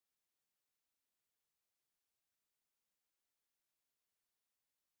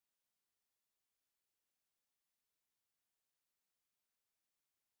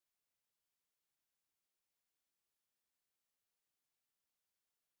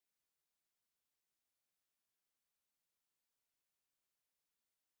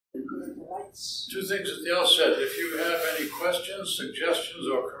the lights. Two things at the outset. If you have any questions, suggestions,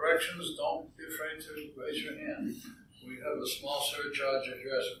 or corrections, don't be afraid to raise your hand. We have a small surcharge if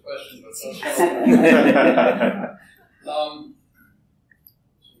you ask a question, but that's all.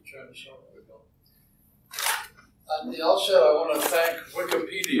 At the outset, I want to thank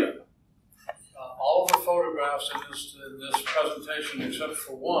Wikipedia. All of the photographs in this presentation, except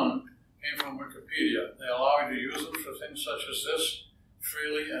for one, came from Wikipedia. They allow you to use them for things such as this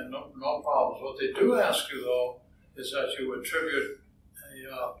freely and no problems. What they do ask you, though, is that you attribute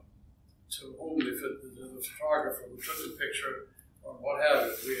to whom the photographer who took the picture or what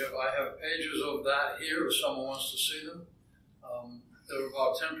have you. I have pages of that here if someone wants to see them. There are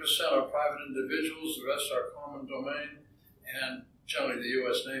about 10% are private individuals, the rest are common domain, and generally the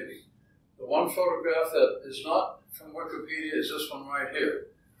U.S. Navy. The one photograph that is not from Wikipedia is this one right here.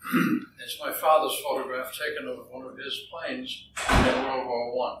 It's my father's photograph taken of one of his planes in World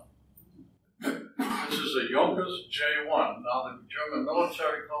War I. This is a Junkers J-1. Now the German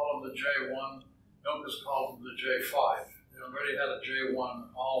military called them the J-1, Junkers called them the J-5. They already had a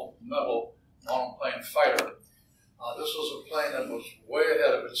J-1 all-metal monoplane fighter. This was a plane that was way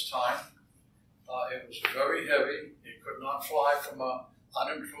ahead of its time. It was very heavy. It could not fly from an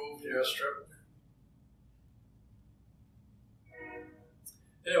unimproved airstrip.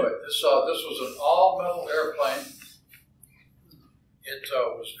 Anyway, this was an all-metal airplane. It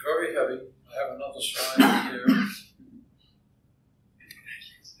was very heavy. I have another slide here.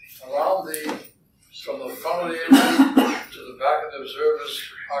 From the front of the engine to the back of the observer's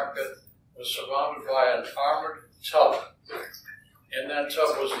cockpit was surrounded by an armored tub. In that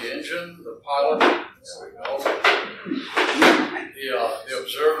tub was the engine, the pilot, the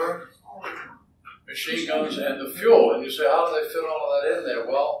observer, machine guns, and the fuel. And you say, how do they fit all of that in there?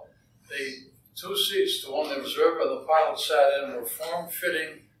 Well, the two seats, the one the observer and the pilot sat in, were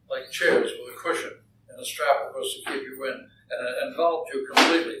form-fitting like chairs with a cushion and a strap, of course, to keep you in, and it enveloped you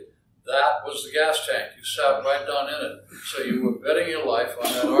completely. That was the gas tank. You sat right down in it. So you were betting your life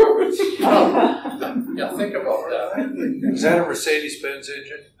on that orbit. Yeah, think about that. Is that a Mercedes-Benz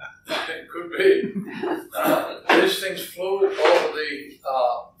engine? It could be. These things flew over the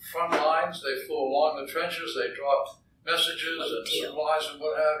front lines. They flew along the trenches. They dropped messages and supplies and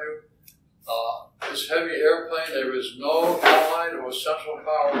what have you. This heavy airplane, there is no Allied or Central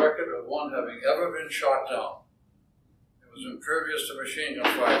Power record of one having ever been shot down. It was impervious to machine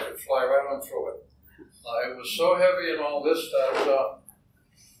gun fire. It could fly right on through it. It was so heavy and all this that...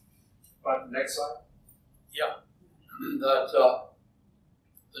 next slide. Yeah. That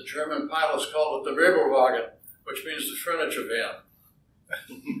the German pilots called it the Rebelwagen, which means the furniture van.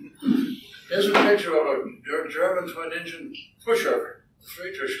 Here's a picture of a German twin-engine pusher,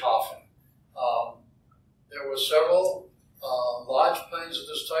 Friedrichshafen. There were several large planes of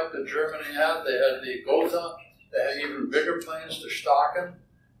this type that Germany had. They had the Gotha. They had even bigger planes, the Staaken.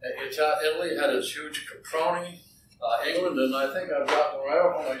 Italy had its huge Caproni. England, and I think I've got one right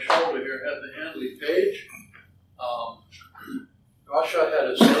on my shoulder here, had the Handley Page. Russia had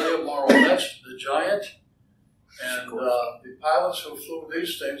its Ilya Muromets, the Giant. And the pilots who flew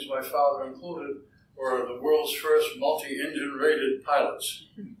these things, my father included, were the world's first multi-engine rated pilots.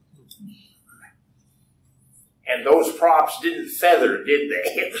 And those props didn't feather, did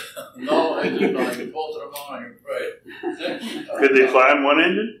they? No, they did not. You bolted them on, I'm afraid. Could they fly on one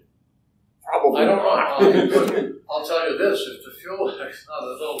engine? Probably I don't not. know. I'll tell you this: if the fuel, it's not a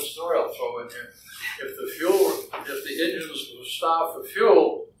little story I'll throw in here. If the engines were starved for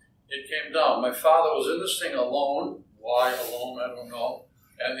fuel, it came down. My father was in this thing alone. Why alone? I don't know.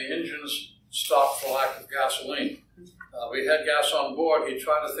 And the engines stopped for lack of gasoline. We had gas on board. He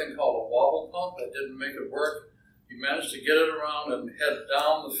tried a thing called a wobble pump. That didn't make it work. He managed to get it around and head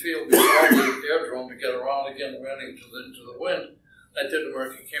down the field beside the aerodrome to get around again, running into the wind. That didn't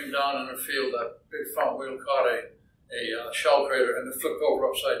work. He came down in a field. That big front wheel caught a shell crater and it flipped over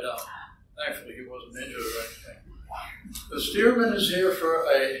upside down. Thankfully, he wasn't injured or anything. The steerman is here for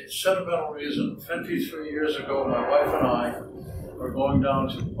a sentimental reason. 53 years ago, my wife and I were going down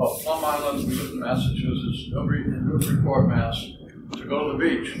to Plum Island, Massachusetts, Newburyport, Mass, to go to the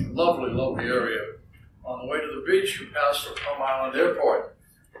beach. Lovely, lovely area. On the way to the beach, you pass the Plum Island Airport.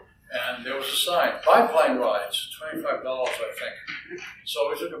 And there was a sign, biplane rides, $25, I think. So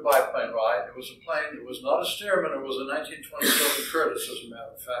we took a biplane ride. It was a plane. It was not a steerman. It was a 1927 Curtiss, as a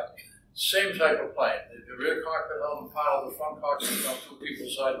matter of fact. Same type of plane. The rear cockpit held the pilot, the front cockpit held two people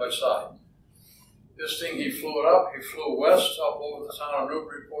side by side. This thing, he flew it up. He flew west up over the town of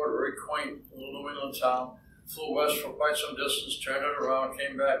Newburyport, a very quaint little New England town. Flew west for quite some distance, turned it around,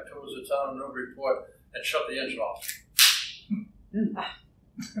 came back towards the town of Newburyport, and shut the engine off.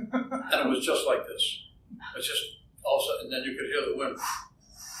 And it was just like this. It's just all of a sudden, and then you could hear the wind.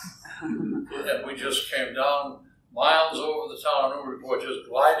 And we just came down miles over the town of Newburyport, just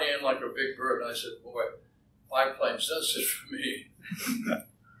gliding in like a big bird. And I said, boy, biplanes, that's it for me.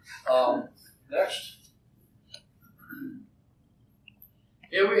 Next.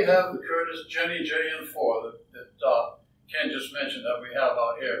 Here we have the Curtiss Jenny JN4 that Ken just mentioned that we have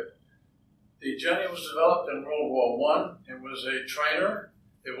out here. The Jenny was developed in World War I. It was a trainer.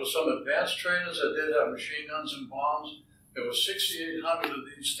 There were some advanced trainers that did have machine guns and bombs. There were 6,800 of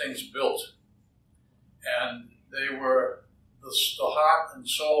these things built. And they were the heart and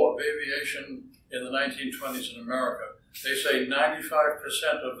soul of aviation in the 1920s in America. They say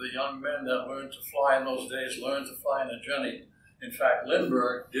 95% of the young men that learned to fly in those days learned to fly in a Jenny. In fact,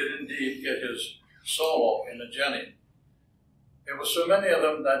 Lindbergh did indeed get his solo in a Jenny. There were so many of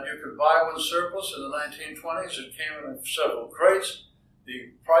them that you could buy one surplus in the 1920s. It came in several crates.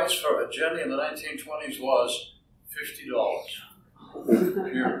 The price for a Jenny in the 1920s was $50.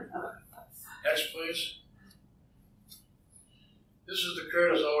 Here. Next, please. This is the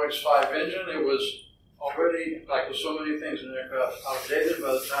Curtiss OX-5 engine. It was already, like with so many things in aircraft, outdated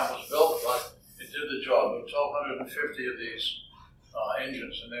by the time it was built, but it did the job. There were 1,250 of these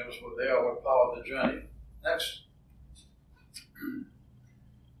engines, and they are what powered the Jenny. Next.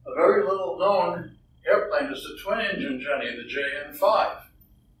 A very little known airplane is the twin-engine Jenny, the JN5.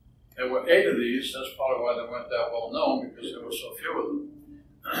 There were 8 of these. That's probably why they weren't that well known, because there were so few of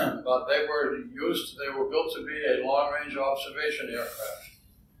them. But they were built to be a long-range observation aircraft.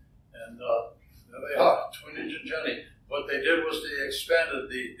 And there they are, twin-engine Jenny. What they did was they expanded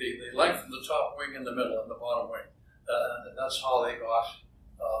the length of the top wing in the middle and the bottom wing. And that's how they got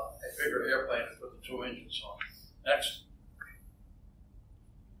a bigger airplane to put the 2 engines on. Next.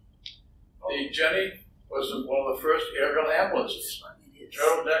 The Jenny was one of the first aerial ambulances. The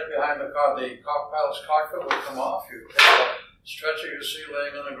turtle deck behind the pilot's cockpit would come off. You take a stretcher you see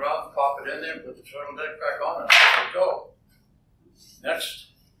laying on the ground, pop it in there, put the turtle deck back on, and let it go.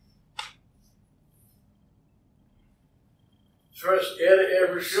 Next. First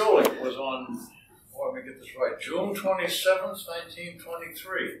air-to-air refueling was on, let me get this right, June 27th,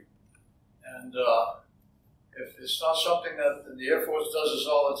 1923. And if it's not something that the Air Force does this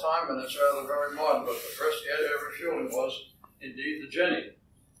all the time, and it's rather very modern, but the first air-to-air refueling was indeed the Jenny.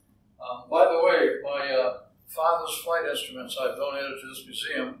 By the way, my father's flight instruments I've donated to this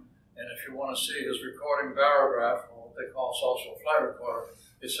museum, and if you want to see his recording barograph, or what they call also a flight recorder,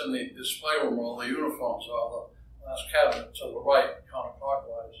 it's in the display room where all the uniforms are, the last cabinet to the right,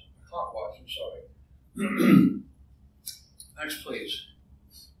 counterclockwise. Clockwise, I'm sorry. Next, please.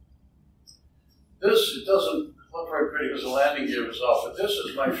 This, it doesn't look very pretty because the landing gear is off, but this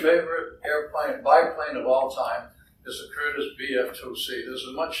is my favorite biplane of all time. Is the Curtiss BF-2C. There's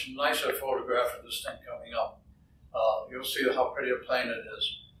a much nicer photograph of this thing coming up. You'll see how pretty a plane it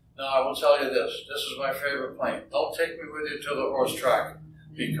is. Now, I will tell you this. This is my favorite plane. Don't take me with you to the horse track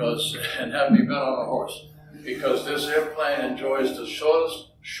and have me bet on a horse, because this airplane enjoys the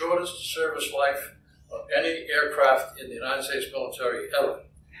shortest service life of any aircraft in the United States military ever.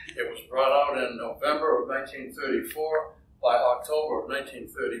 It was brought out in November of 1934. By October of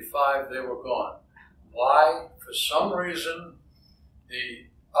 1935, they were gone. Why? For some reason, the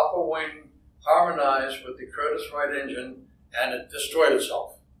upper wing harmonized with the Curtiss Wright engine, and it destroyed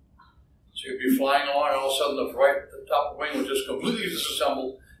itself. So you'd be flying along, and all of a sudden the top wing would just completely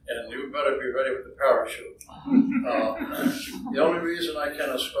disassemble, and you better be ready with the parachute. The only reason I can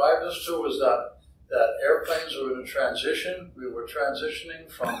ascribe this to is that airplanes were in a transition. We were transitioning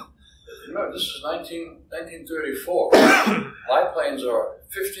from, remember, this is 1934. Biplanes are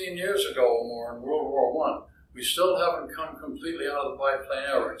 15 years ago or more in World War I. We still haven't come completely out of the biplane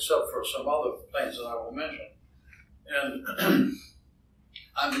era, except for some other planes that I will mention. And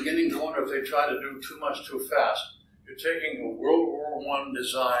I'm beginning to wonder if they try to do too much too fast. You're taking a World War I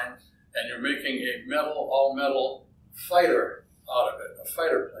design and you're making a all-metal fighter out of it, a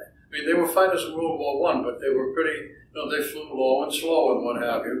fighter plane. I mean, they were fighters in World War I, but they were pretty, they flew low and slow and what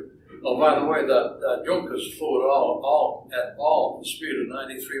have you. Oh, by the way, that Junkers flew at the speed of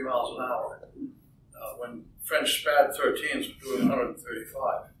 93 miles an hour, when French SPAD 13s were doing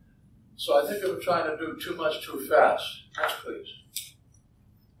 135. So I think they were trying to do too much too fast. Next, please.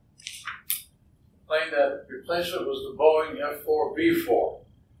 The plane that replaced it was the Boeing F-4B-4.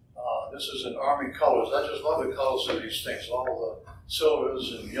 This is in Army colors. I just love the colors of these things, all the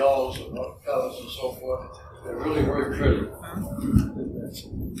silvers and yellows and colors and so forth. They're really very pretty.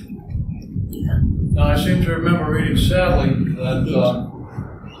 Now, I seem to remember reading, sadly, that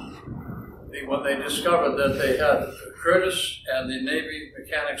when they discovered that they had Curtis and the Navy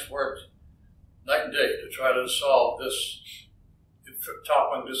mechanics worked night and day to try to solve this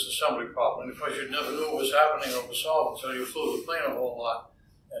top-wing disassembly problem. And of course, you never knew what was happening or was solved until you flew the plane a whole lot.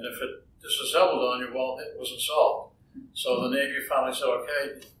 And if it disassembled on you, well, it wasn't solved. So the Navy finally said,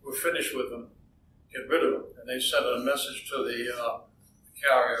 okay, we're finished with them. Get rid of them. And they sent a message to the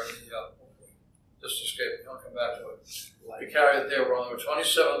carrier, just escaped, I'll come back to it. The carrier there were only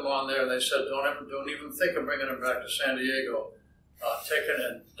 27 of them on there, and they said, don't even think of bringing them back to San Diego. Take it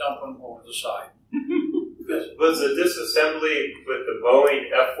and dump them over the side. Was the disassembly with the Boeing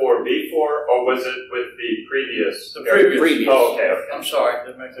F4B4, or was it with the previous? The previous. Oh, okay. I'm sorry, I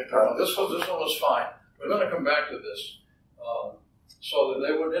didn't make that clear. This one was fine. We're going to come back to this. So that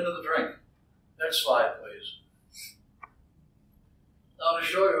they went into the drink. Next slide, please. Now to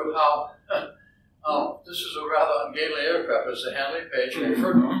show you how this is a rather ungainly aircraft. It's a Handley Page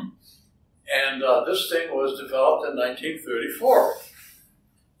Hayford. And this thing was developed in 1934,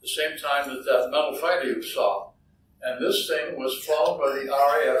 the same time that that metal fighter you saw. And this thing was flown by the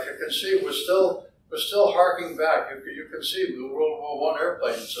RAF. You can see we're still harking back. You can see the World War I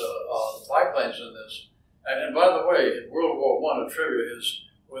airplanes, biplanes in this. And by the way, in World War I, the trivia is,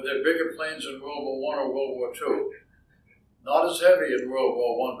 were there bigger planes in World War I or World War II? Not as heavy in World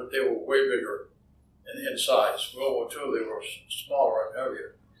War I, but they were way bigger in size. World War II, they were smaller and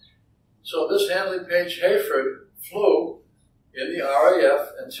heavier. So this Handley Page Hayford flew in the RAF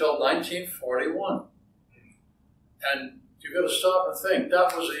until 1941. And you've got to stop and think,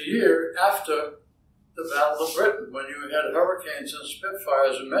 that was a year after the Battle of Britain, when you had Hurricanes and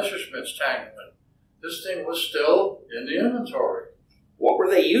Spitfires and Messerschmitts tangling. This thing was still in the inventory. What were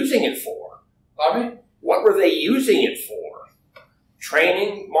they using it for? Pardon me? What were they using it for?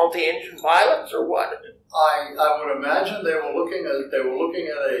 Training multi-engine pilots or what? I would imagine they were looking at a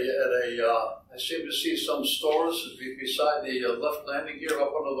I seem to see some stores beside the left landing gear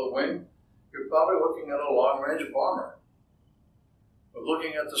up under the wing. You're probably looking at a long-range bomber. We're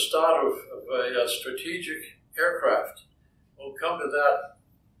looking at the start of a strategic aircraft. We'll come to that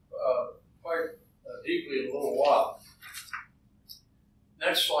quite deeply in a little while.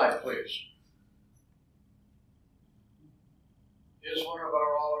 Next slide, please. Here's one of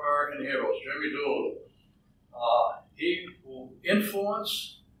our all-American heroes, Jimmy Doolittle. He will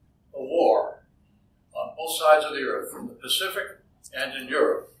influence the war on both sides of the earth, in the Pacific and in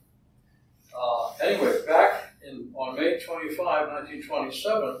Europe. Anyway, back on May 25,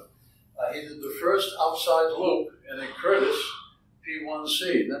 1927, he did the first outside loop in a Curtiss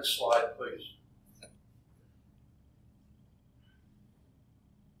P-1C. Next slide, please.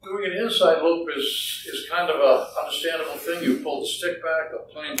 Doing an inside loop is kind of an understandable thing. You pull the stick back, the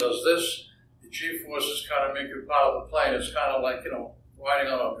plane does this, the G-forces kind of make you part of the plane. It's kind of like,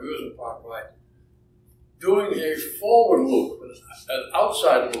 riding on an amusement park ride. Doing a forward loop, an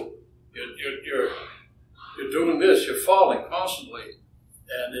outside loop, you're doing this, you're falling constantly,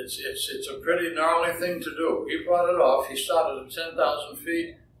 and it's a pretty gnarly thing to do. He brought it off. He started at 10,000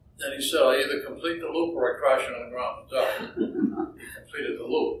 feet, then he said, I either complete the loop or I crash on the ground and die. He completed the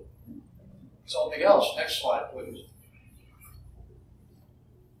loop. Something else. Next slide, please.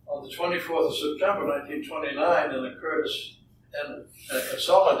 On the 24th of September, 1929, in the Curtiss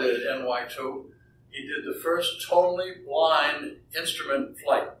Consolidated NY2, he did the first totally blind instrument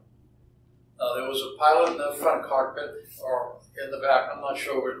flight. There was a pilot in the front cockpit, or in the back. I'm not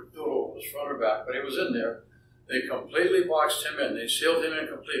sure where Doolittle was, front or back, but he was in there. They completely boxed him in. They sealed him in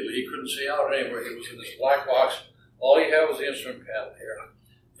completely. He couldn't see out anywhere. He was in this black box. All he had was the instrument panel here.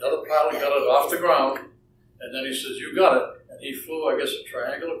 The other pilot got it off the ground, and then he says, you got it. And he flew, I guess, a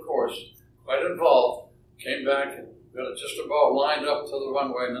triangular course, quite involved, came back and got it just about lined up to the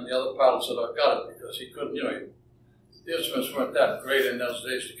runway, and then the other pilot said, I've got it, because he couldn't, the instruments weren't that great in those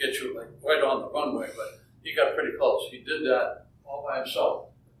days to get you right on the runway, but he got pretty close. He did that all by himself.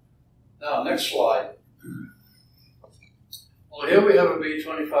 Now, next slide. Well, here we have a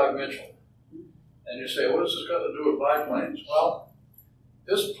B-25 Mitchell. And you say, what has this got to do with biplanes? Well,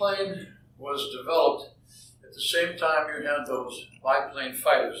 this plane was developed at the same time you had those biplane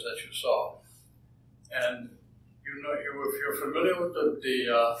fighters that you saw. And if you're familiar with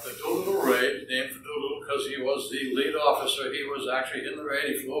the Doolittle raid, named for Doolittle because he was the lead officer, he was actually in the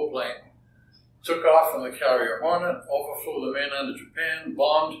raid, he flew a plane, took off from the carrier Hornet, overflew the mainland of Japan,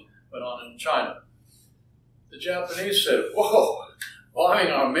 bombed, went on in China. The Japanese said, whoa,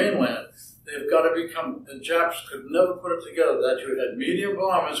 bombing our mainland. They've got to become, the Japs could never put it together that you had medium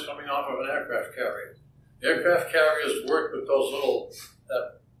bombers coming off of an aircraft carrier. Aircraft carriers worked with those little,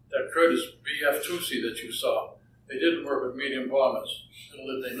 that Curtiss BF-2C that you saw. They didn't work with medium bombers,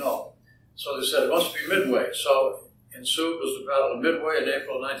 little did they know. So they said it must be Midway. So ensued was the Battle of Midway in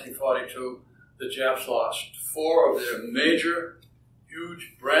April 1942. The Japs lost 4 of their major,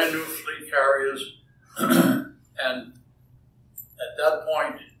 huge, brand new fleet carriers. And at that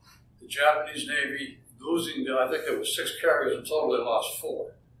point, the Japanese Navy, losing, I think there were 6 carriers in total, they lost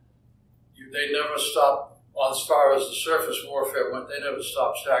 4. They never stopped, as far as the surface warfare went, they never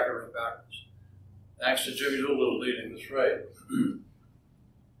stopped staggering backwards. Thanks to Jimmy Doolittle leading this raid.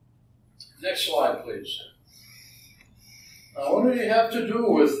 Next slide, please. Now, what did he have to do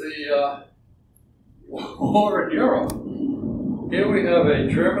with the war in Europe? Here we have a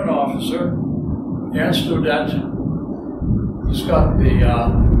German officer, Ernst Udet. He's got the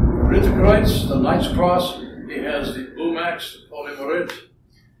Ritterkreuz, the Knight's Cross. He has the Blue Max, the Polymerit.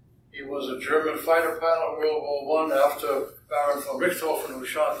 He was a German fighter pilot in World War I. After Baron von Richthofen, who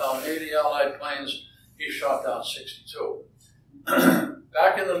shot down 80 Allied planes, he shot down 62.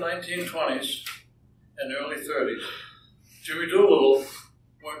 Back in the 1920s and early 30s, Jimmy Doolittle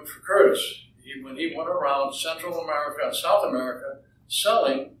went for Curtis. When he went around Central America and South America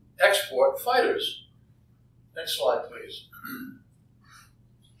selling export fighters. Next slide, please.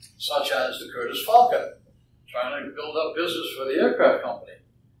 Such as the Curtis Falcon, trying to build up business for the aircraft company.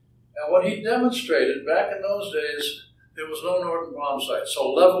 And what he demonstrated back in those days, there was no Norden bomb sight. So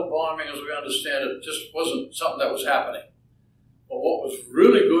level bombing, as we understand it, just wasn't something that was happening. But what was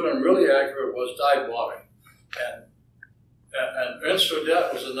really good and really accurate was dive bombing. And Ernst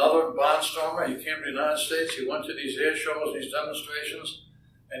Udet was another barnstormer. He came to the United States. He went to these air shows, these demonstrations,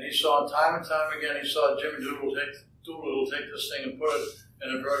 and he saw time and time again, he saw Jimmy Doolittle take this thing and put it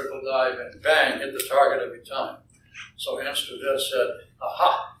in a vertical dive and bang, hit the target every time. So Ernst Udet said,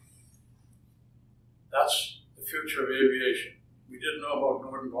 aha, that's the future of aviation. We didn't know about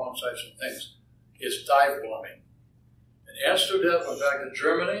Norden bomb sites and things. It's dive bombing. And Ernst Udet went back to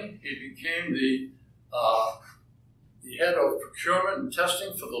Germany. He became the head of procurement and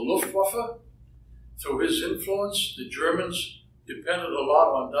testing for the Luftwaffe. Through his influence, the Germans depended a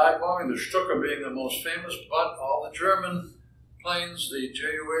lot on dive bombing, the Stuka being the most famous, but all the German planes, the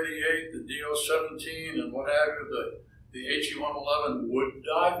Ju-88, the Do-17, and what have you, the HE-111 would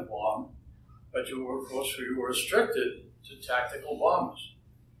dive bomb, but you were restricted to tactical bombers.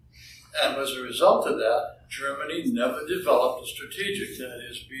 And as a result of that, Germany never developed a strategic, that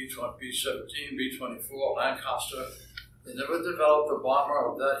is B-17, B-24, Lancaster. They never developed a bomber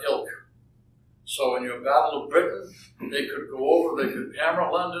of that ilk. So in your Battle of Britain, they could go over, they could hammer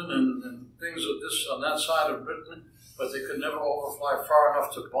London and things of this on that side of Britain, but they could never overfly far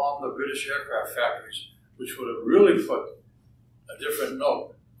enough to bomb the British aircraft factories, which would have really put a different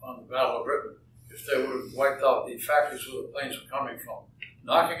note on the Battle of Britain if they would have wiped out the factories where the planes were coming from.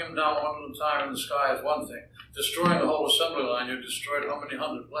 Knocking them down one at a time in the sky is one thing. Destroying the whole assembly line, you destroyed how many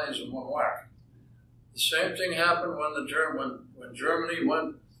hundred planes in one whack. The same thing happened when Germany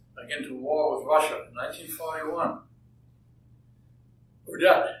went into war with Russia in 1941.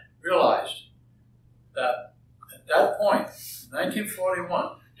 Udet realized that at that point,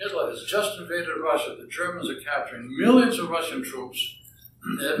 1941, Hitler has just invaded Russia. The Germans are capturing millions of Russian troops.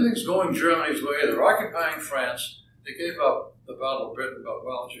 Everything's going Germany's way. They're occupying France. They gave up the Battle of Britain, but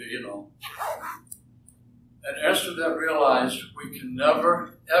well, you know. And Ernst Udet realized we can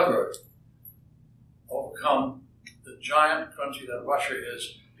never, ever overcome the giant country that Russia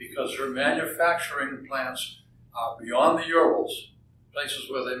is, because her manufacturing plants are beyond the Urals, places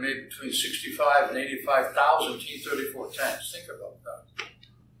where they made between 65 and 85,000 T-34 tanks. Think about that.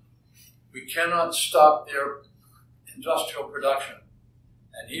 We cannot stop their industrial production.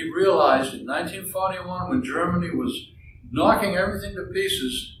 And he realized in 1941, when Germany was knocking everything to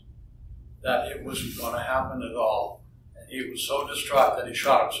pieces, that it wasn't going to happen at all. And he was so distraught that he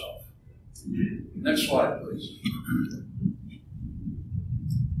shot himself. Next slide, please.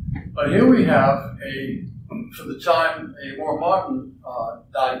 But here we have for the time, a more modern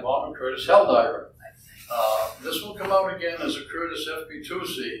dive bomber, Curtiss Helldiver. This will come out again as a Curtiss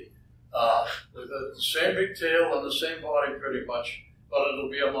FB-2C, with the same big tail and the same body pretty much, but it'll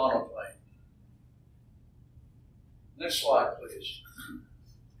be a monoplane. Next slide, please.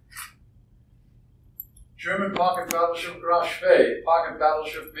 German pocket battleship Graf-Spee. Pocket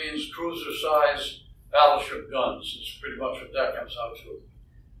battleship means cruiser-size battleship guns. It's pretty much what that comes out to.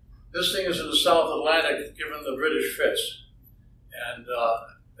 This thing is in the South Atlantic, given the British fits. And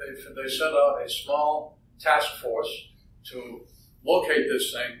they sent out a small task force to locate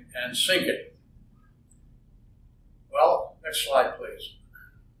this thing and sink it. Well, next slide, please.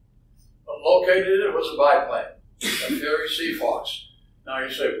 But located it was a biplane, a Fairey Seafox. Now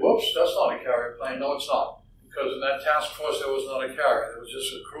you say, whoops, that's not a carrier plane. No, it's not. because in that task force there was not a carrier. There was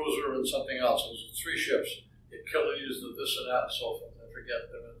just a cruiser and something else. It was 3 ships. It killed these and this and that and so forth. I forget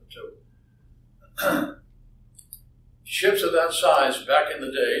the 2. Ships of that size back in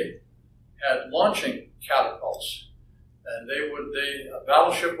the day had launching catapults, and a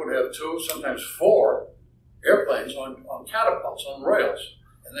battleship would have 2, sometimes 4 airplanes on catapults, on rails,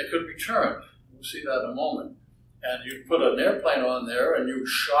 and they could be turned. We'll see that in a moment. And you put an airplane on there and you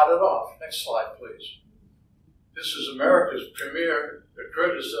shot it off. Next slide, please. This is America's premier, the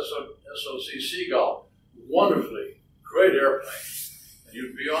Curtiss SOC Seagull. Wonderfully great airplane. And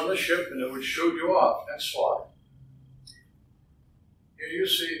you'd be on the ship and it would shoot you off. Next slide. Here you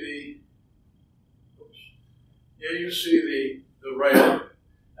see the rail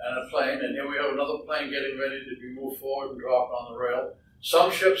and a plane, and here we have another plane getting ready to be moved forward and dropped on the rail.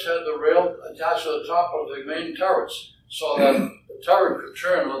 Some ships had the rail attached to the top of the main turrets, so that the turret could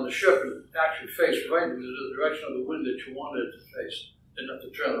turn on the ship and actually face right into the direction of the wind that you wanted it to face. Didn't have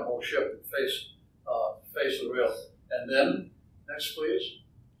to turn the whole ship and face the rail. And then, next please.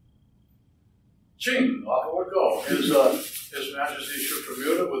 Ching, off it would go. Here's His Majesty's ship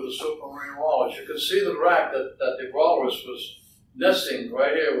Bermuda with the supermarine walrus. You can see the rack that the walrus was nesting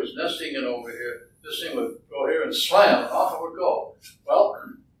right here, was nesting in over here. This thing would go here and slam, and off it would go. Well,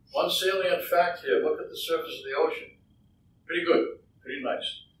 one salient fact here, look at the surface of the ocean. Pretty good, pretty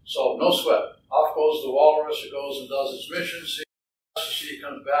nice. So, no sweat. Off goes the walrus, it goes and does its mission, she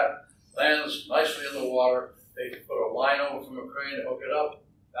comes back, lands nicely in the water. They put a line over from a crane to hook it up,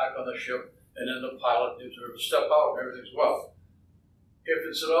 back on the ship, and then the pilot needs her to step out and everything's well. If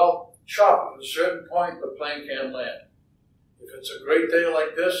it's at all choppy, at a certain point, the plane can't land. If it's a great day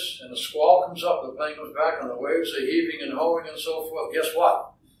like this, and the squall comes up, and the plane comes back, and the waves are heaving and hoeing and so forth, guess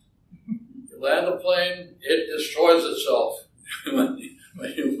what? You land the plane, it destroys itself when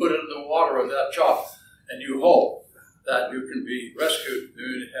you put it in the water of that chop, and you hope that you can be rescued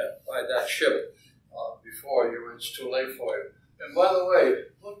by that ship before it's too late for you. And by the way,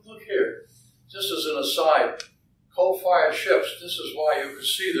 look here. Just as an aside, coal-fired ships, this is why you could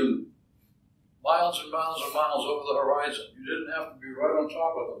see them miles and miles and miles over the horizon. You didn't have to be right on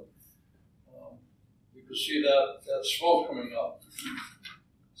top of them. You could see that smoke coming up.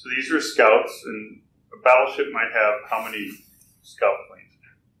 So these are scouts, and a battleship might have how many scout planes?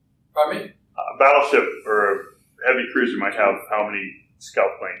 Pardon me? A battleship or a heavy cruiser might have how many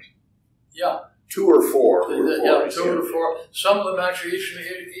scout planes? Yeah. 2 or 4. 2 or 4. Some of them actually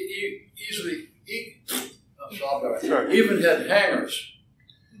easily even had hangars.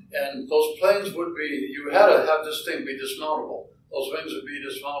 And those planes would be, you had to have this thing be dismountable. Those wings would be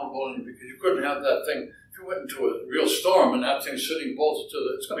dismountable, and because you couldn't have that thing, if you went into a real storm and that thing's sitting bolted to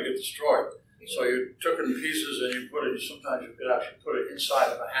it's going to get destroyed. So you took it in pieces and you put it, sometimes you could actually put it inside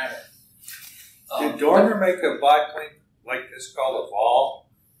of a hangar. Did Dorner make a biplane like this called a Vol?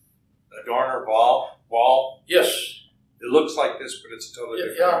 A Dorner Vol? Yes. It looks like this, but it's totally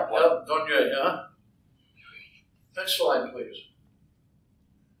different. Yeah, Dornier, yeah. Next slide, please.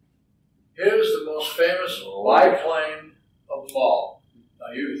 Here's the most famous biplane of them all.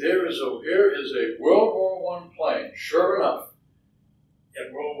 Now, here is a World War I plane, sure enough,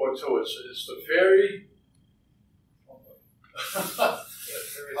 in World War II. It's the Fairy.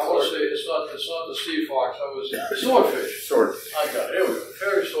 I want to say it's not the Sea Fox. I was Swordfish. Swordfish. I got it. Here we go.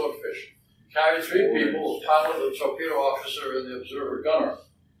 Fairy Swordfish. Carried 3 people, the pilot, the torpedo officer, and the observer gunner.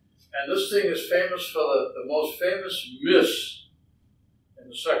 And this thing is famous for the most famous miss in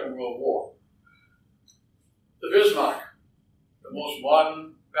the Second World War. The Bismarck, the most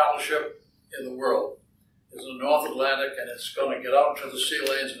modern battleship in the world, is in the North Atlantic, and it's going to get out into the sea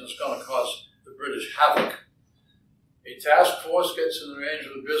lanes, and it's going to cause the British havoc. A task force gets in the range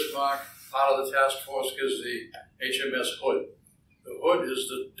of the Bismarck. Part of the task force is the HMS Hood. The Hood is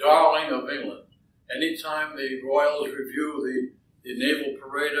the darling of England. Anytime the Royals review the naval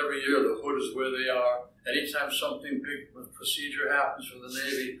parade every year, the Hood is where they are. Anytime something big procedure happens for the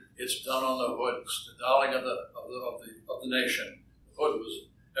Navy, it's done on the Hood. It's the darling of the nation. The Hood was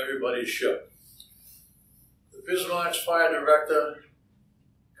everybody's ship. The Bismarck's fire director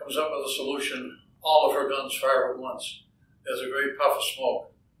comes up with a solution. All of her guns fire at once. There's a great puff of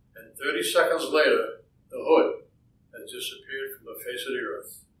smoke. And 30 seconds later, the Hood has disappeared from the face of the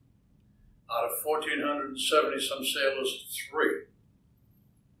earth. Out of 1,470-some sailors, 3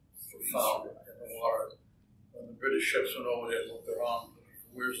 were found in the water. When the British ships went over there and looked around,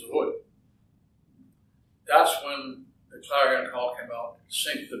 where's the Hood? That's when the clarion call came out,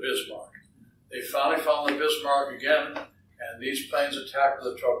 sink the Bismarck. They finally found the Bismarck again, and these planes attacked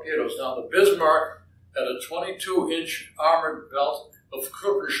with the torpedoes. Now, the Bismarck had a 22-inch armored belt of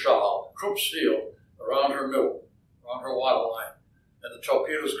Krupp steel around her middle, around her waterline, and the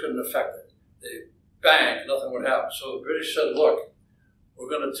torpedoes couldn't affect it. They banged, nothing would happen. So the British said, look, we're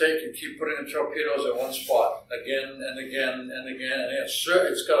going to take and keep putting the torpedoes at one spot again and again and again, and it's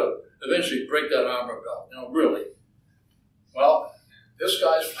got to eventually break that armor belt, really. Well, this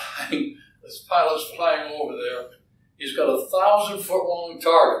guy's flying, this pilot's flying over there. He's got a 1,000-foot long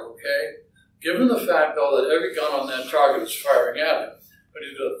target, okay? Given the fact, though, that every gun on that target is firing at him, but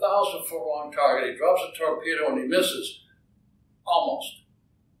he's got a 1,000-foot long target, he drops a torpedo and he misses. Almost.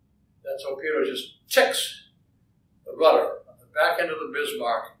 That torpedo just ticks the rudder on the back end of the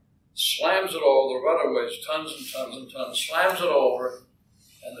Bismarck, slams it over, the rudder weighs tons and tons and tons, slams it over,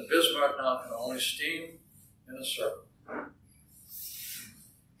 and the Bismarck now can only steam in a circle. And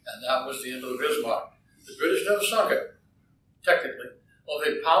that was the end of the Bismarck. The British never sunk it, technically. Well,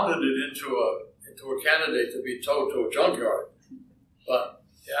 they pounded it into a candidate to be towed to a junkyard. But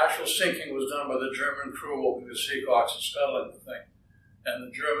the actual sinking was done by the German crew opening the Seacocks and scuttling the thing. And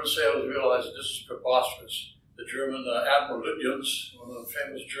the German sailors realized that this is preposterous. The German Admiral Lutyens, one of the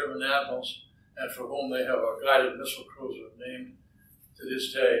famous German admirals, and for whom they have a guided missile cruiser named to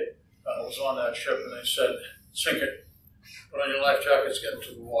this day, was on that ship, and they said, sink it. Put on your life jackets, get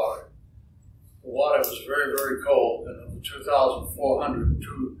into the water. The water was very, very cold, and of the 2,400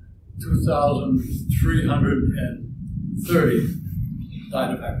 to 2,330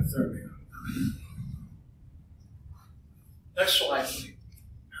 died of hypothermia. Next slide,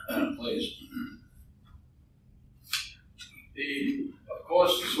 please. Of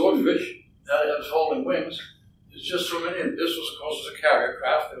course, the Swordfish that was holding wings. There's just so many. This was, of course, a carrier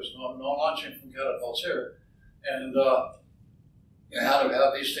craft. There was no launching from catapults here, and you had to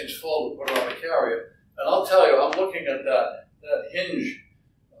have these things full to put on a carrier. And I'll tell you, I'm looking at that hinge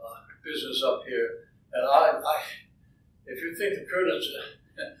business up here, and if you think the Curtis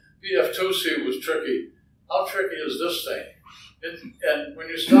BF-2C was tricky, how tricky is this thing? And when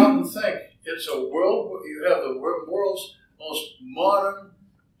you stop and think, it's a world. You have the world's most modern,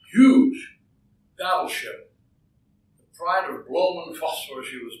 huge battleship. The pride of Blohm and Foster,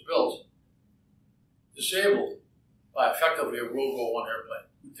 she was built, disabled by effectively a World War I airplane.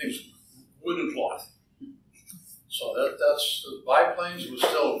 Things wooden cloth. So that's the biplanes were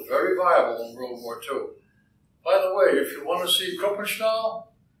still very viable in World War II. By the way, if you want to see Krupp steel,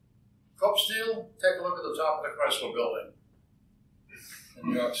 take a look at the top of the Chrysler Building in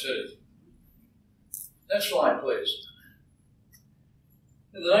New York City. Next slide, please.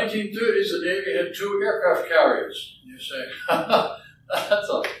 In the 1930s, the Navy had 2 aircraft carriers. You say, that's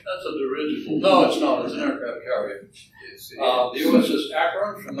a dirigible. No, it's not. It's an aircraft carrier. The USS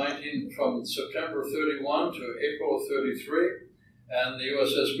Akron from September 31 to April of 33, and the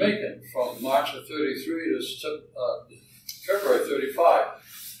USS Macon from March of 33 to February 35.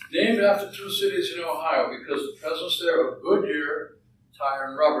 Named after 2 cities in Ohio because the presence there of Goodyear Tire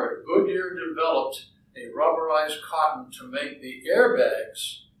and Rubber. Goodyear developed a rubberized cotton to make the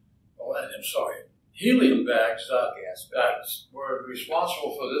airbags, helium bags that were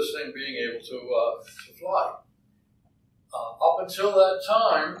responsible for this thing being able to fly. Up until that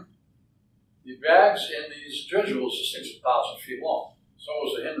time, the bags in these dirigibles, this thing's 1,000 feet long. So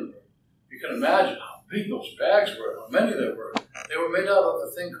was the Hindenburg. You can imagine how big those bags were, how many there were. They were made out of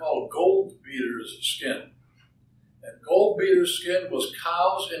a thing called gold beater's skin. And gold beater's skin was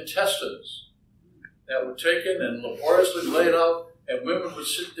cow's intestines that were taken and laboriously laid out, and women would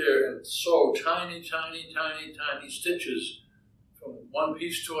sit there and sew tiny, tiny, tiny, tiny stitches from one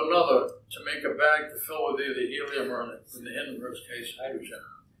piece to another to make a bag to fill with either helium or, in the Hindenburg's case, hydrogen.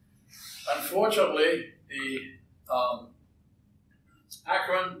 Unfortunately, the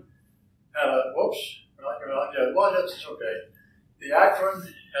Akron had a, it's okay. The Akron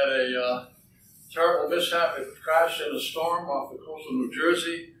had a terrible mishap. It crashed in a storm off the coast of New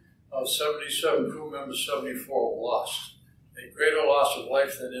Jersey. Of 77 crew members, 74 were lost. A greater loss of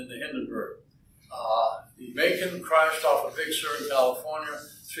life than in the Hindenburg. The Macon crashed off a Big Sur in California.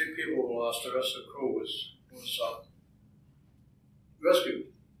 3 people were lost. The rest of the crew was rescued.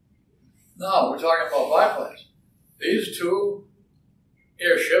 Now, we're talking about biplanes. These 2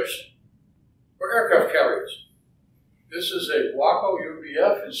 airships were aircraft carriers. This is a Waco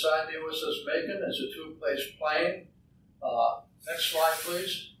UBF inside the USS Macon. It's a 2-place plane. Next slide,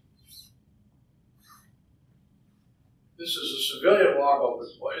 please. This is a civilian Waco, but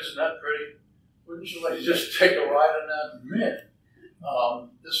boy, isn't that pretty? Wouldn't you like to just take a ride in that? Man.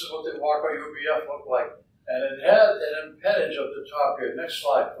 This is what the Waco UBF looked like. And it had an empennage up the top here. Next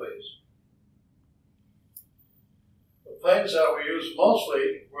slide, please. The planes that were used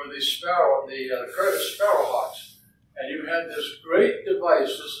mostly were the Curtiss Sparrowhawks. And you had this great device.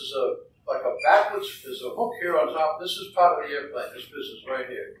 This is a like a backwards, there's a hook here on top. This is part of the airplane, this business right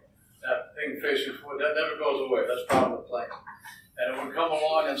here. That thing facing forward, that never goes away. That's part of the plane. And it would come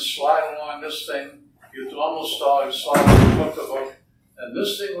along and slide along this thing. You'd almost slide hook to hook. And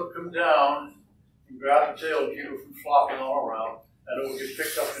this thing would come down and grab the tail and keep it from flopping all around. And it would get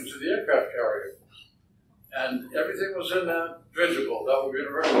picked up into the aircraft carrier. And everything was in that dirigible. That would be in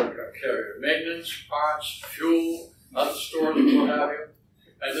a regular aircraft carrier. Maintenance, parts, fuel, other stores, what have you.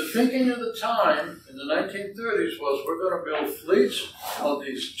 And the thinking at the time, in the 1930s, was we're going to build fleets of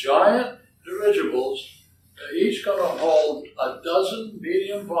these giant dirigibles. They're each going to hold a dozen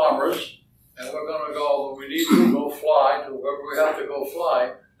medium bombers, and we're going to go, when we need to go fly to wherever we have to go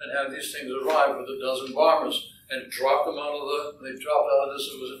fly, and have these things arrive with a dozen bombers, and drop them out of they dropped out of this,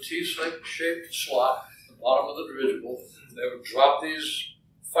 it was a T-shaped slot at the bottom of the dirigible. They would drop these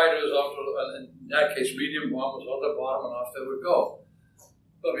fighters out, in that case, medium bombers out the bottom, and off they would go.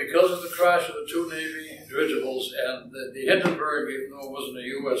 But because of the crash of the two Navy dirigibles and the Hindenburg, even though it wasn't a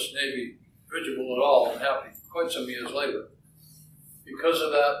U.S. Navy dirigible at all, it happened quite some years later. Because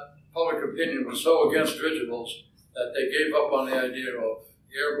of that, public opinion was so against dirigibles that they gave up on the idea of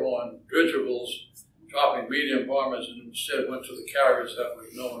airborne dirigibles dropping medium bombers and instead went to the carriers that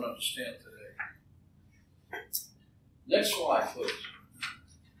we know and understand today. Next slide, please.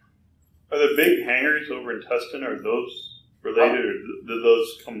 Are the big hangars over in Tustin, are those related, or do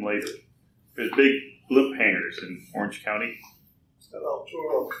those come later? There's big blimp hangars in Orange County.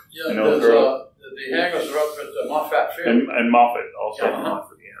 Yeah, the hangars are up at the Moffat Field. And Moffat also. Yeah,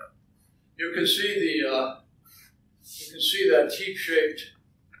 Moffat, yeah. You can see that T-shaped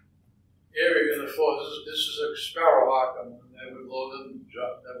area in the floor. This is a Sparrowhawk, and they would load them,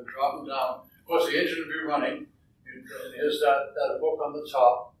 they would drop them down. Of course, the engine would be running, and here's that hook on the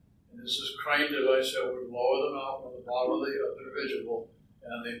top. And this is crane device that would lower them out on the bottom of the dirigible,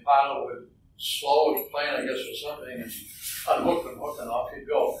 and the pilot would slow the plane, I guess, or something, and unhook them, hook, and off you'd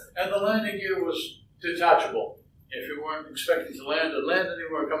go. And the landing gear was detachable. If you weren't expecting to land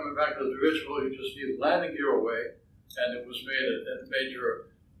anywhere coming back to the dirigible, you just leave the landing gear away, and it was made your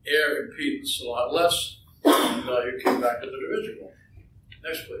air impedance a lot less, and you came back to the dirigible.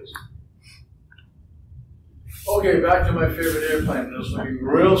 Next, please. Okay, back to my favorite airplane. It's looking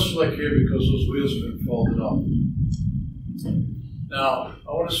real slick here because those wheels have been folded up. Now,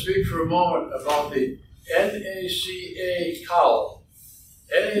 I want to speak for a moment about the NACA cowl.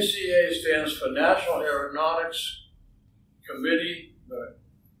 NACA stands for National Aeronautics Committee,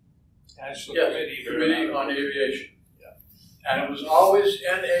 Committee on Aviation. Yeah. And it was always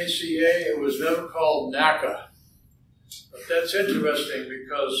NACA, it was never called NACA. But that's interesting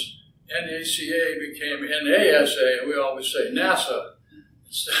because NACA became NASA, and we always say NASA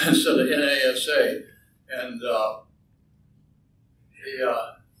instead of NASA. And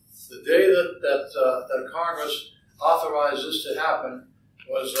the day that Congress authorized this to happen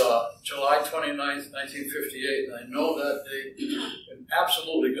was July 29th, 1958, and I know that date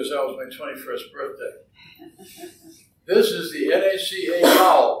absolutely because that was my 21st birthday. This is the NACA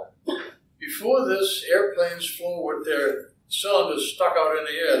cowl. Before this, airplanes flew with their cylinders stuck out in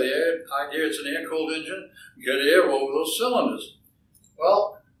the air. The idea it's an air-cooled engine, get air over those cylinders.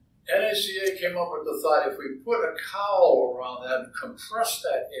 Well, NACA came up with the thought, if we put a cowl around that and compress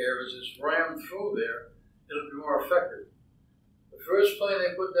that air as it's rammed through there, it'll be more effective. The first plane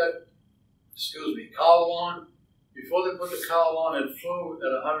they put that, cowl on, before they put the cowl on, it flew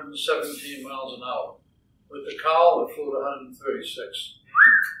at 117 miles an hour. With the cowl, it flew at 136.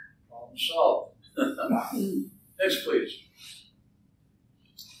 Problem solved. Next, please.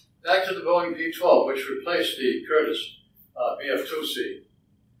 Back to the Boeing P-12, which replaced the Curtiss BF-2C.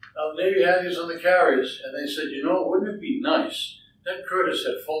 Now, the Navy had these on the carriers, and they said, you know, wouldn't it be nice? That Curtiss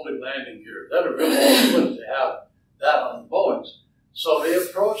had folded landing gear. That would really be good to have that on the Boeings. So they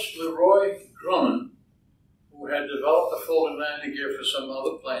approached Leroy Grumman, who had developed the folded landing gear for some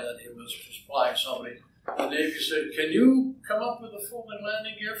other plane that he was flying somebody. The Navy said, can you come up with a folded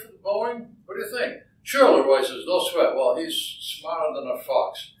landing gear for the Boeing? What do you think? Sure, Leroy says, no sweat. Well, he's smarter than a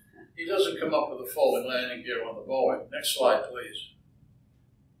fox. He doesn't come up with a folding landing gear on the Boeing. Next slide, please.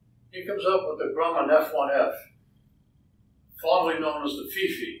 He comes up with the Grumman F-1F, fondly known as the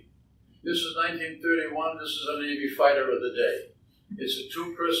Fifi. This is 1931. This is a Navy fighter of the day. It's a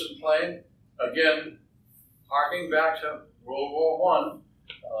two-person plane. Again, harking back to World War I.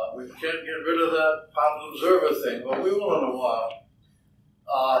 We can't get rid of that pilot observer thing, but we will in a while.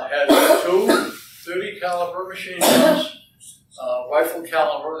 Had two 30 caliber machine guns, rifle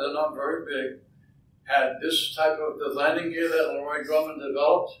caliber, they're not very big. Had this type of the landing gear that Leroy Grumman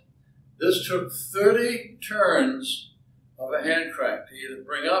developed. This took 30 turns of a hand crank to either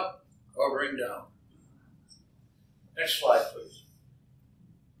bring up hovering down. Next slide, please.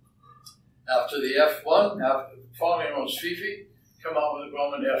 After the F1, after formerly known as Fifi, come out with the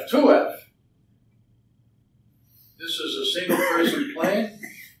Grumman F2F. This is a single-person plane.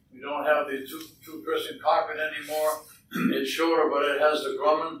 We don't have the two-person cockpit anymore. It's shorter, but it has the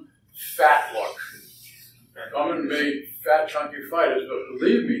Grumman fat look. Grumman made fat, chunky fighters, but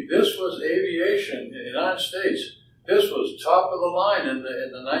believe me, this was aviation in the United States. This was top of the line in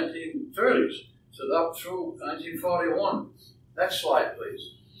the 1930s, so up through 1941. Next slide,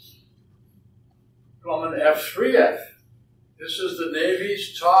 please. Grumman F3F. This is the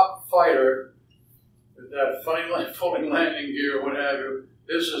Navy's top fighter with that funny folding landing gear, what have you.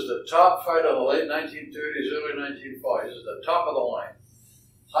 This is the top fighter of the late 1930s, early 1940s. This is the top of the line.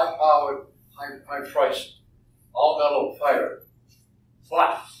 High-powered, high-priced, all-metal fighter.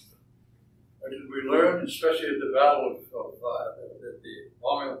 But what did we learn, especially at the Battle of the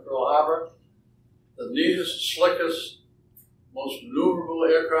bombing of Pearl Harbor? The neatest, slickest, most maneuverable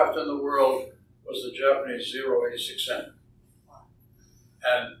aircraft in the world was the Japanese 086N.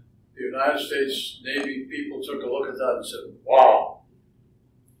 And the United States Navy people took a look at that and said, wow,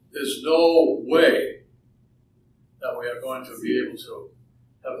 there's no way that we are going to be able to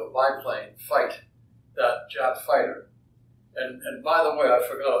have a biplane fight that Jap fighter. And by the way, I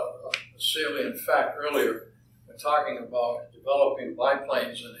forgot a salient fact earlier. We're talking about developing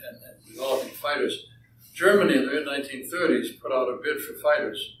biplanes and developing fighters. Germany in the mid-1930s put out a bid for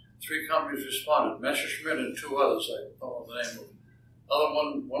fighters. 3 companies responded, Messerschmitt and 2 others, I don't know the name of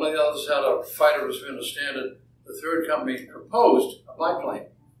them. One of the others had a fighter was going to standard. The 3rd company proposed a biplane.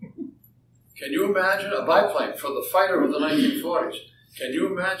 Can you imagine a biplane for the fighter of the 1940s? Can you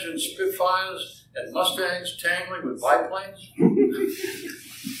imagine Spitfires and Mustangs tangling with biplanes?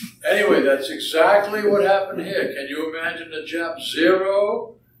 Anyway, that's exactly what happened here. Can you imagine the Jap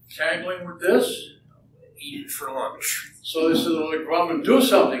Zero tangling with this? Eat it for lunch. So they said, well, Grumman, do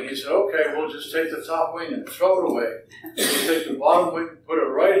something. He said, okay, we'll just take the top wing and throw it away. We'll take the bottom wing, put it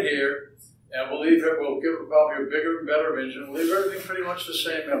right here, and we'll leave it, we'll give it probably a bigger and better engine. We'll leave everything pretty much the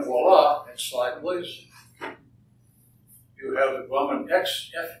same, and voila. Next slide, please. You have the Grumman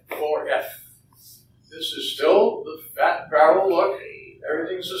XF4F. This is still the fat barrel look.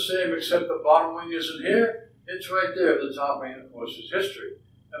 Everything's the same except the bottom wing isn't here. It's right there. The top wing, of course, is history.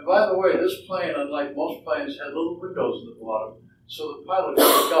 And by the way, this plane, unlike most planes, had little windows in the bottom, so the pilot could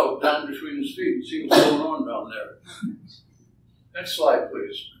look out down between his feet and see what's going on down there. Next slide,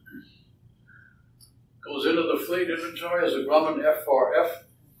 please. Goes into the fleet inventory as a Grumman F4F,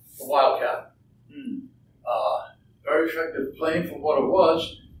 the Wildcat. Very effective plane for what it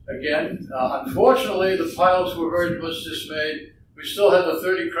was. Again, unfortunately, the pilots were very much dismayed. We still had the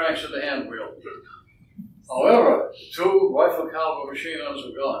 30 cranks of the hand wheel. However, 2 rifle caliber machine guns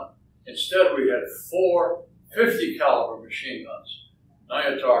were gone. Instead, we had 4 50 caliber machine guns. Now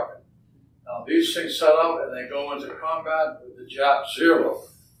you're talking. Now these things set out and they go into combat with the Jap Zero.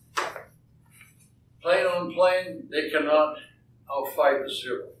 Plane on plane, they cannot outfight the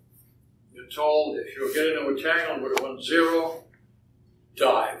Zero. You're told if you're getting into a tangle with 1 Zero,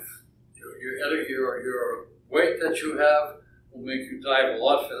 dive. Your weight that you have will make you dive a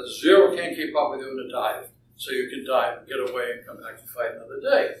lot faster. Zero can't keep up with you in a dive. So you can dive and get away and come back to fight another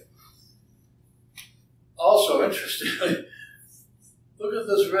day. Also, interestingly, look at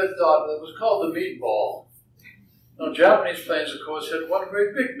this red dot. It was called the meatball. Now, Japanese planes, of course, had one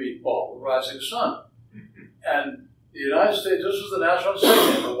great big meatball, the rising sun. And the United States, this was the national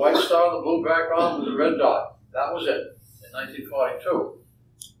insignia, the white star on the blue background with the red dot. That was it in 1942.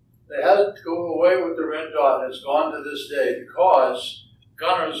 They had to go away with the red dot, and it's gone to this day because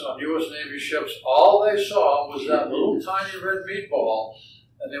gunners on U.S. Navy ships, all they saw was that little tiny red meatball,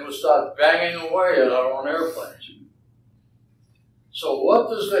 and they would start banging away at our own airplanes. So what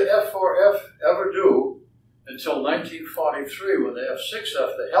does the F4F ever do until 1943 when the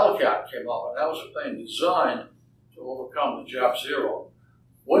F6F, the Hellcat, came up, and that was a plane designed to overcome the Jap Zero.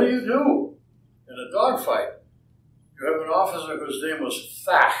 What do you do in a dogfight? You have an officer whose name was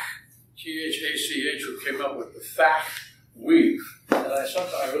Thach, T-H-A-C-H, who came up with the Thach weave. And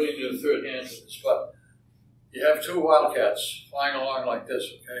I really need a third hand to this, but you have 2 Wildcats flying along like this,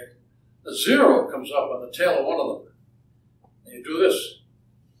 okay? The Zero comes up on the tail of one of them. And you do this.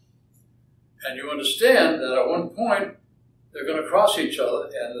 And you understand that at one point, they're going to cross each other,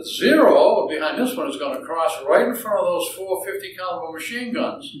 and the Zero behind this one is going to cross right in front of those 4 50 caliber machine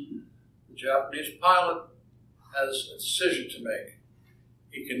guns. The Japanese pilot has a decision to make.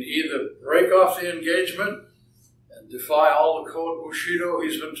 He can either break off the engagement and defy all the code Bushido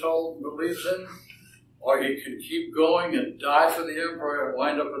he's been told believes in, or he can keep going and die for the emperor and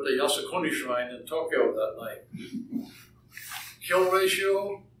wind up at the Yasukuni Shrine in Tokyo that night. Kill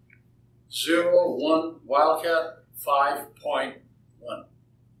ratio, 0, 1, Wildcat, 5.1.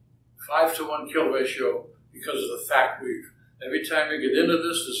 5 to 1 kill ratio because of the fact weave. Every time you get into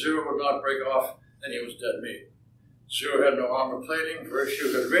this, the 0 would not break off, and he was dead meat. 0 had no armor plating, very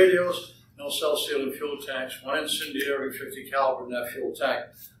few had radios, no self-sealing fuel tanks, 1 incendiary 50 caliber in that fuel tank.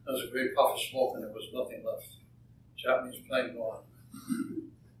 There was a great puff of smoke and there was nothing left. Japanese plane gone.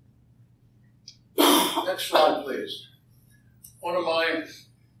 Next slide, please. One of my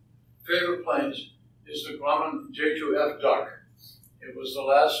favorite planes is the Grumman J2F Duck. It was the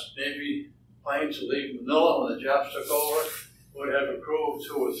last Navy plane to leave Manila when the Japs took over. It had a crew of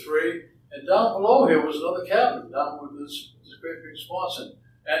 2 or 3. And down below here was another cabin, down with this great big Swanson.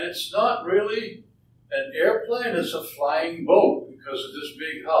 And it's not really an airplane, it's a flying boat because of this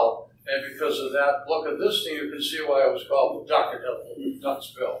big hull. And because of that, look at this thing, you can see why it was called the Duck. It had a little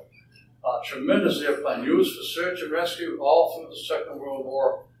duck's bill. Tremendous airplane, used for search and rescue all through the Second World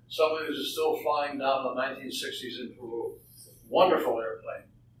War. Some of these are still flying down in the 1960s in Peru. Wonderful airplane.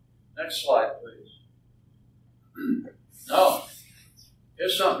 Next slide, please. Now,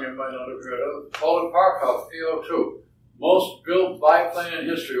 here's something you might not have heard of. Poland Parkhouse, PO2. Most built biplane in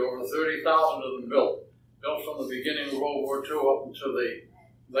history, over 30,000 of them built. Built from the beginning of World War II up until the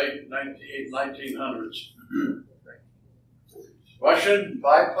late 1900s. Russian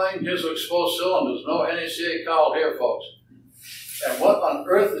biplane, here's the exposed cylinders. No NACA cowl here, folks. And what on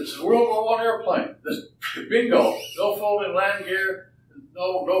earth is a World War I airplane? This, bingo. No folding land gear,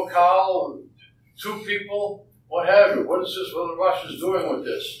 no cowl, 2 people, what have you. What is this, what are the Russians doing with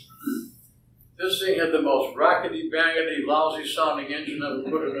this? This thing had the most rackety-bangety, lousy-sounding engine ever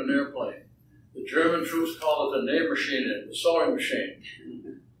put in an airplane. The German troops call it the Nähmaschine, the sewing machine.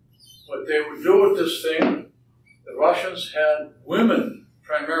 What they would do with this thing, the Russians had women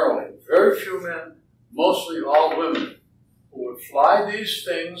primarily, very few men, mostly all women, who would fly these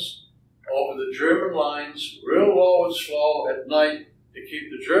things over the German lines, real low and slow at night to keep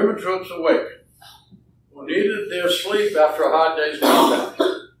the German troops awake, who needed their sleep after a hard day's combat.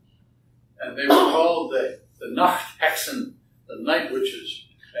 And they were called the Nachthexen, the night witches.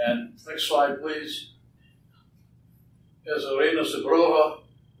 And next slide, please. Here's Irina Zabrova,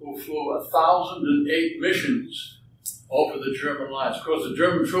 who flew 1,008 missions over the German lines. Of course, the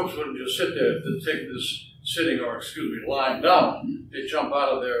German troops wouldn't just sit there to take this lying down. They'd jump out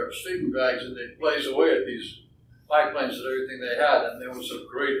of their sleeping bags and they'd blaze away at these biplanes and everything they had, and there was a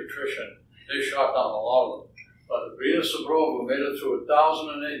great attrition. They shot down a lot of them. But Irina Zabrova made it through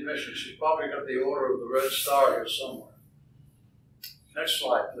 1,008 missions. She probably got the Order of the Red Star here somewhere. Next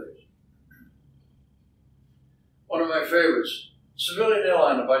slide, please. One of my favorites, civilian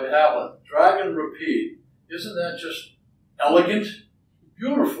airliner by de Havilland, Dragon Rapide. Isn't that just elegant?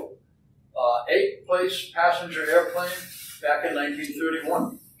 Beautiful. 8-place passenger airplane back in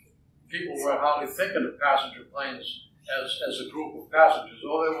 1931. People were hardly thinking of passenger planes as a group of passengers.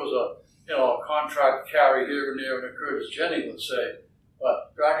 Oh, there was a contract carry here and there and a Curtis Jennings, let's say.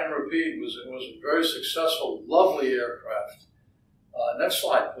 But Dragon Rapide was a very successful, lovely aircraft. Next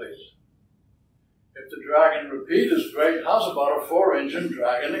slide, please. If the Dragon Rapide is great, how's about a 4-engine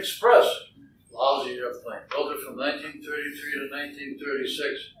Dragon Express? Lousy airplane. Built it from 1933 to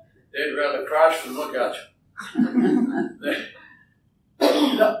 1936. They'd rather crash than look at you.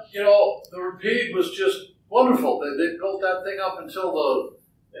 The Rapide was just wonderful. They built that thing up until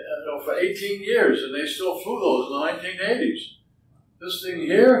for 18 years, and they still flew those in the 1980s. This thing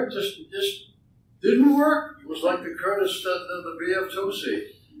here just didn't work. It was like the Curtis, the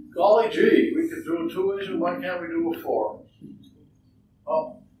BF-2C. Golly gee, we could do a 2-engine, why can't we do a 4?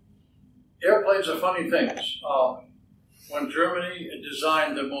 Well, airplanes are funny things. When Germany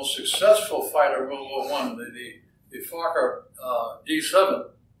designed the most successful fighter in World War I, the Fokker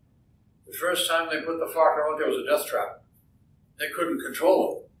D-7, the first time they put the Fokker out there was a death trap. They couldn't control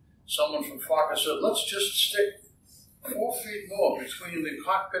it. Someone from Fokker said, let's just stick 4 feet more between the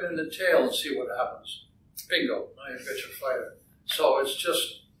cockpit and the tail and see what happens. Bingo, now you've got your fighter. So it's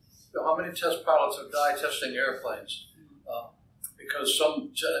just, how many test pilots have died testing airplanes? Because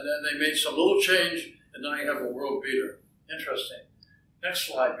and then they made some little change, and now you have a world beater. Interesting. Next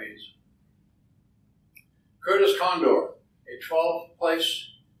slide, please. Curtiss Condor, a 12-place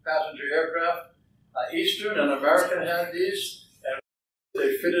passenger aircraft. Eastern and American had these, and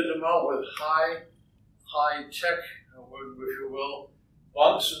they fitted them out with high tech, if you will,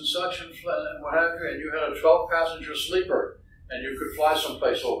 bunks and such and what have you, and you had a 12-passenger sleeper, and you could fly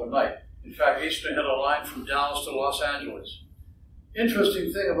someplace overnight. In fact, Eastern had a line from Dallas to Los Angeles.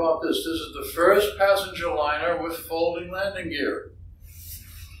 Interesting thing about this is the first passenger liner with folding landing gear.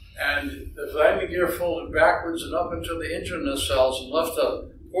 And the landing gear folded backwards and up into the engine nacelles and left a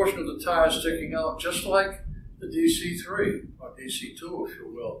portion of the tire sticking out, just like the DC-3, or DC-2, if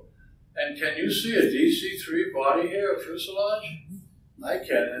you will. And can you see a DC-3 body here, a fuselage? I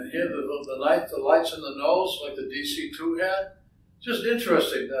can. And here the lights in the nose, like the DC-2 had. Just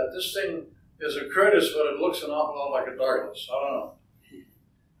interesting that this thing is a Curtiss, but it looks an awful lot like a Douglas. I don't know.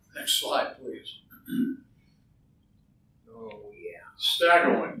 Next slide, please. Oh, yeah.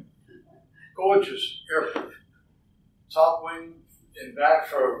 Stagger wing. Gorgeous airplane. Top wing in back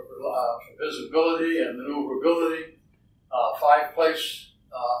for visibility and maneuverability. 5-place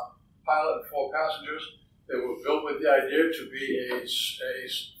pilot and 4 passengers. They were built with the idea to be a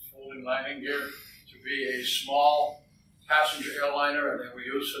folding landing gear, to be a small passenger airliner, and they were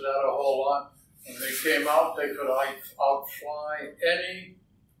used for that a whole lot. When they came out, they could outfly any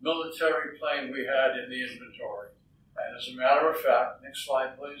military plane we had in the inventory. And as a matter of fact, next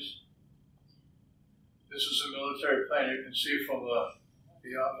slide, please. This is a military plane. You can see from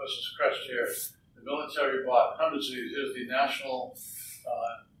the officer's crest here. The military bought hundreds of these. Here's the national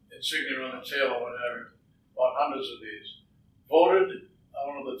insignia on the tail or whatever. Bought hundreds of these. Voted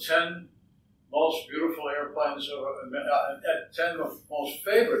one of the 10 most beautiful airplanes ever, 10 most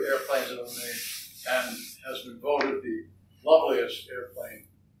favorite airplanes ever made, and has been voted the loveliest airplane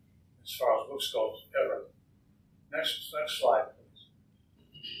as far as looks goes ever. Next slide, please.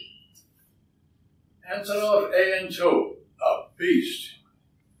 Antonov AN-2, a beast.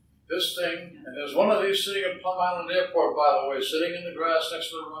 This thing, and there's one of these sitting at Plum Island Airport, by the way, sitting in the grass next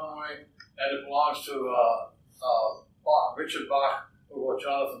to the runway, and it belongs to Richard Bach, who wrote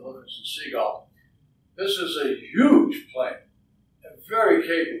Jonathan Livingston Seagull. This is a huge plane, and very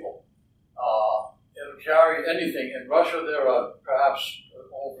capable. It'll carry anything. In Russia, there are perhaps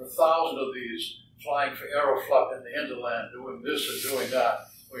over 1,000 of these flying for Aeroflot in the hinterland, doing this and doing that,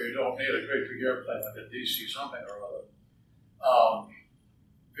 where you don't need a great big airplane like a DC something or other.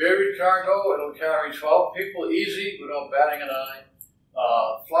 Varied cargo, it'll carry 12 people easy without batting an eye.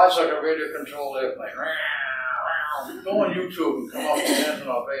 Flies like a radio-controlled airplane. Go on YouTube and come up with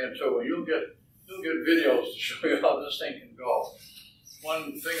Antonov AN-2, and you'll get videos to show you how this thing can go.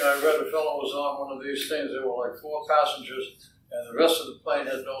 One thing I read, a fellow was on one of these things. There were like 4 passengers, and the rest of the plane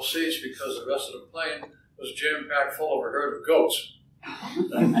had no seats because the rest of the plane was jam-packed full of a herd of goats.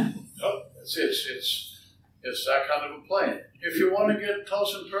 It's that kind of a plane. If you want to get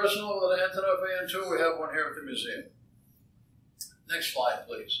close and personal with an Antonov AN-2, we have one here at the museum. Next slide,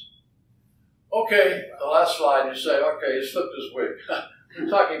 please. Okay, the last slide, you say, okay, he's flipped his wig. We're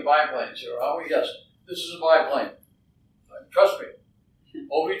talking biplanes here, aren't we? Yes, this is a biplane. Trust me.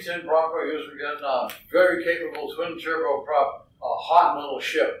 OV-10 Bronco used for Vietnam. Very capable twin turbo prop, a hot little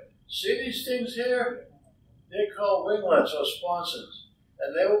ship. See these things here? They're called winglets or sponsons.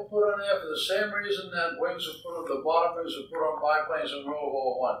 And they were put on there for the same reason that wings were put on, the bottom wings were put on biplanes in World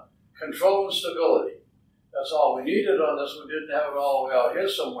War I. Control and stability. That's all we needed on this. We didn't have it all the way out here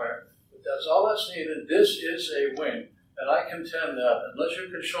somewhere. But that's all that's needed. This is a wing. And I contend that unless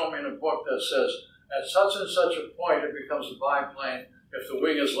you can show me in a book that says at such and such a point it becomes a biplane, if the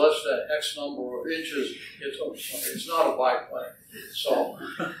wing is less than X number of inches, it's not a biplane. So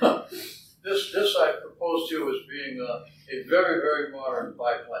this I propose to you as being a very, very modern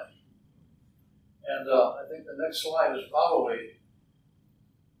biplane. And I think the next slide is probably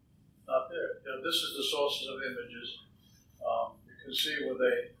not there. This is the sources of images. You can see where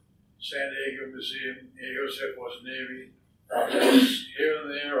they San Diego Museum, Air Force Navy. Here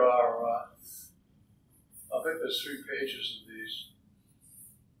and there are, I think there's 3 pages of these.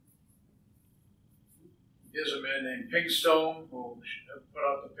 Here's a man named Pinkstone who put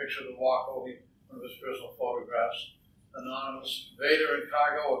out the picture of the Waco, one of his personal photographs. Anonymous. Vader and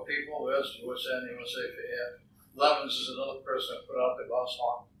cargo are people. There's USA and USA for Air. Levens is another person who put out the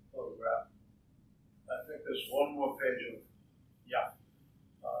Goshawk photograph. I think there's one more page of,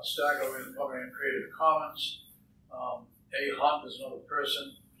 Stagger covering Creative Commons. A. Hunt is another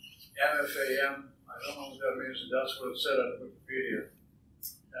person. MFAM, I don't know what that means, and that's what it said on Wikipedia.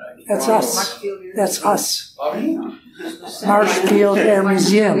 That's us. That's us. Bobby? Marshfield Air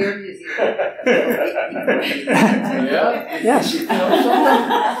Museum. Yeah? Yes. You know something?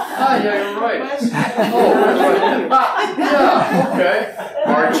 Yeah, you're right. Yeah, okay.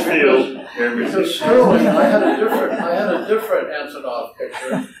 Marshfield Air Because Museum. Sterling, I had a different Antonov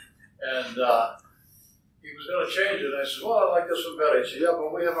picture, and he was going to change it. I said, well, I like this one better. He said, yeah,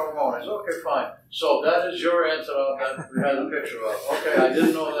 but we have our own. I said, okay, fine. So that is your Antonov that we had a picture of. Okay, I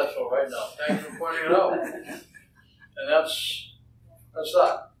didn't know that till right now. Thanks for pointing it out. And that's That's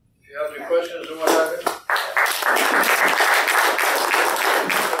that. If you have any questions or what have you.